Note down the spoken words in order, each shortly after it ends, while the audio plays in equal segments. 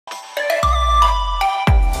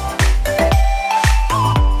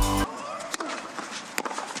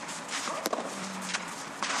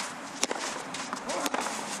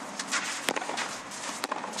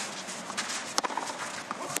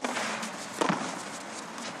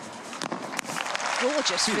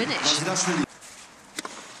Gorgeous finish. Basilashvili.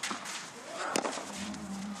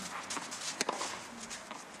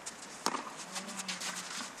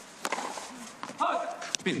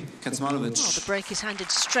 Kecmanovic. Oh, the break is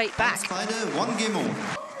handed straight back. Beide, one game on.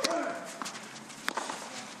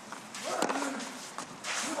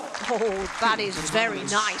 Oh, that is very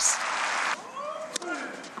nice.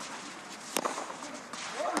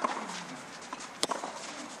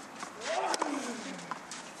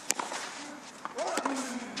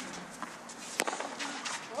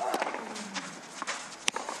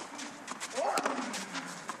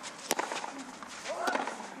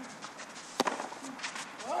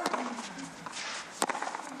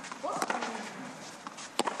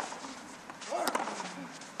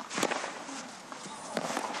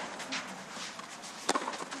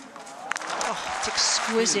 It's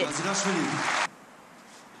exquisite.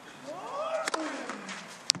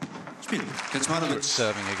 Kecmanovic.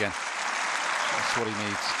 Serving again. That's what he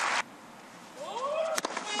needs.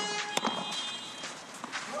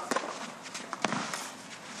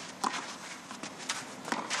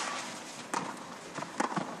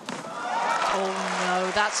 Oh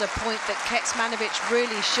no, that's a point that Kecmanovic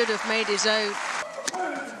really should have made his own.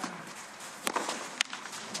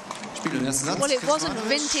 Well, it wasn't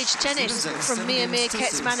vintage tennis from Miomir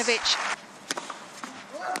Kecmanovic.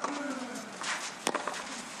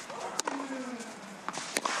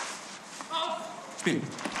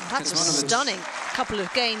 That's a stunning couple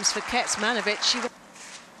of games for Kecmanovic.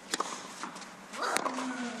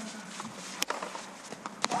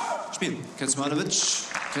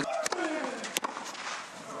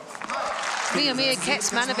 Miomir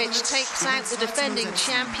Kecmanovic takes out the defending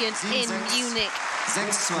champion in Munich.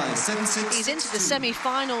 He's into the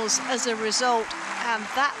semi-finals as a result, and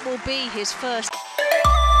that will be his first.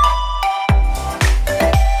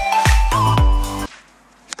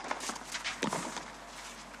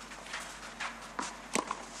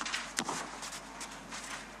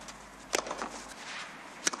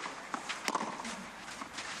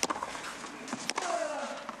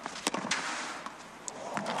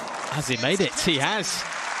 Has he made it? He has.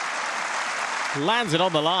 Lands it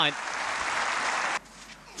on the line.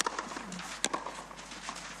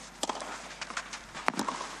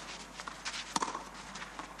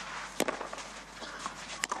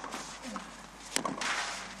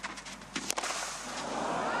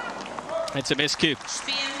 It's a miscue.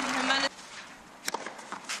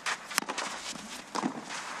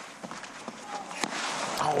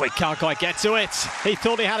 Oh, he can't quite get to it. He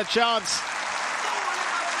thought he had a chance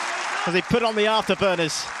as he put on the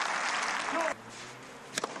afterburners.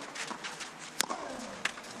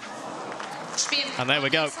 And there we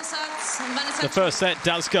go. The first set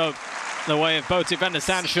does go the way of Botic van der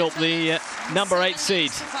Zandschulp, the number 8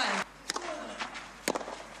 seed.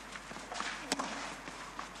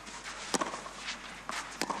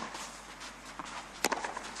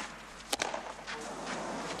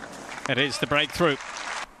 It is the breakthrough.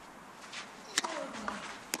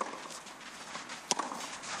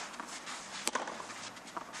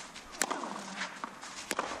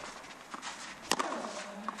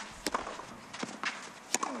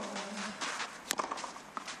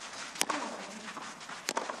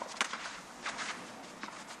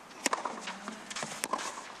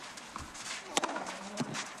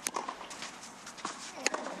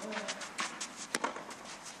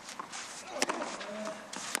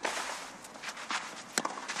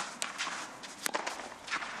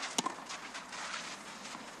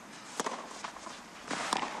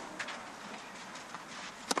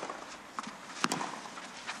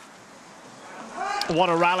 What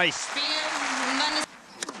a rally.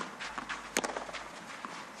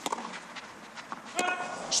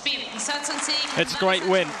 It's a great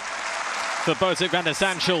win for Botic van der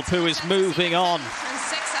Zandschulp, who is moving on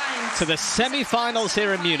to the semi-finals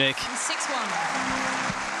here in Munich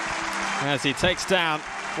as he takes down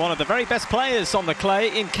one of the very best players on the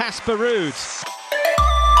clay in Casper Ruud.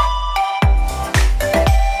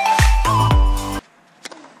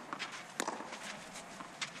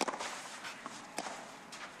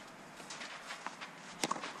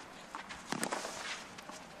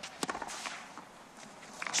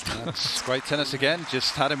 That's great tennis again,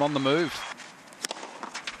 just had him on the move.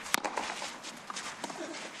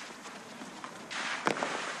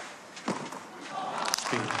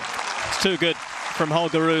 It's too good from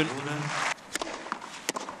Holger Rune.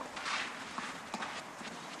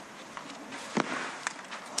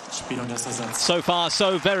 So far,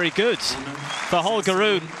 so very good for Holger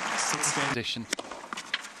Rune.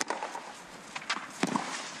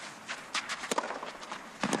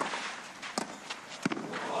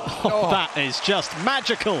 Oh, that is just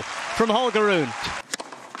magical from Holger Rune.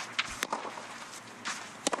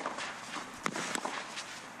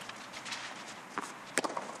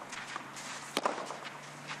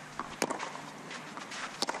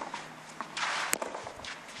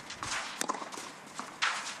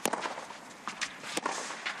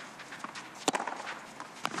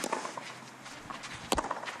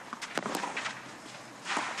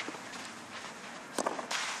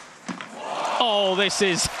 Oh, this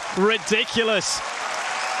is ridiculous.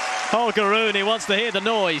 Holger Rune, he wants to hear the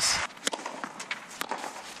noise.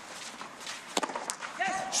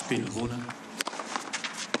 Spiel, Rune.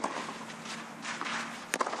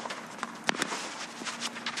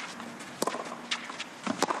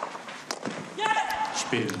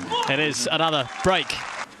 Spiel. It is another break.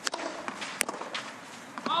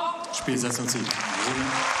 Spielsatzung.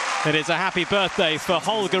 Rune. It is a happy birthday for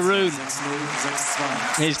Holger Rune.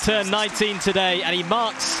 He's turned 19 today, and he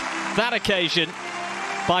marks that occasion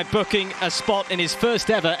by booking a spot in his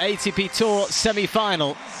first ever ATP Tour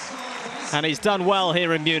semi-final. And he's done well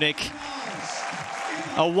here in Munich.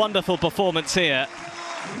 A wonderful performance here.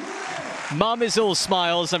 Mum is all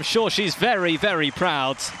smiles. I'm sure she's very, very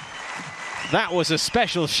proud. That was a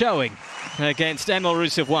special showing against Emil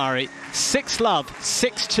Ruusevuori. 6-love,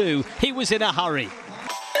 6-2. He was in a hurry.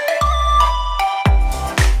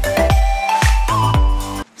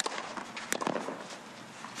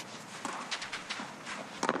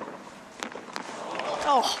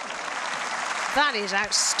 Oh, that is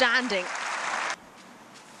outstanding.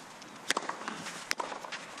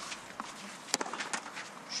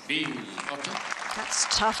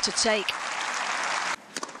 That's tough to take.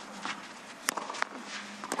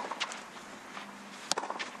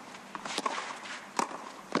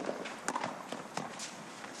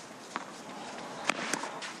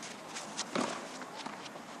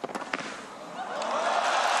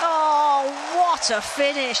 Oh, what a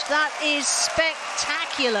finish. That is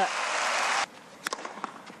spectacular.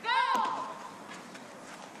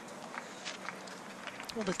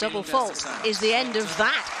 Well, the double fault is the end of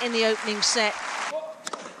that in the opening set.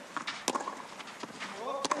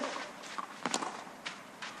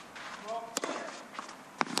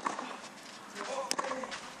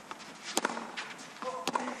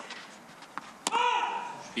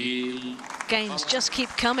 Games just keep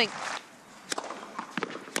coming.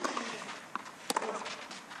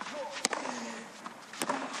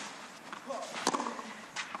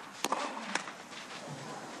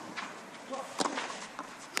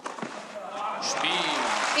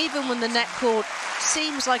 Even when the net cord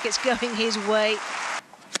seems like it's going his way.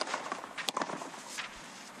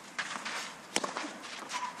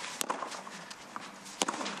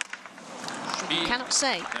 You cannot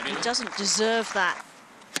say he doesn't deserve that.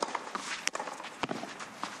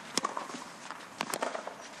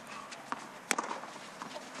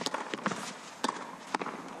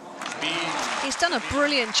 He's done a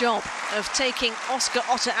brilliant job of taking Oscar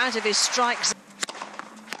Otte out of his strikes.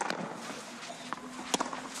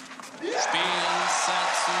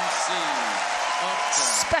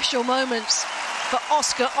 Special moments for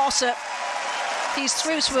Oscar Otte. He's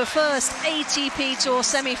through to a first ATP Tour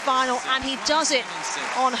semi-final, and he does it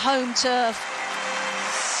on home turf.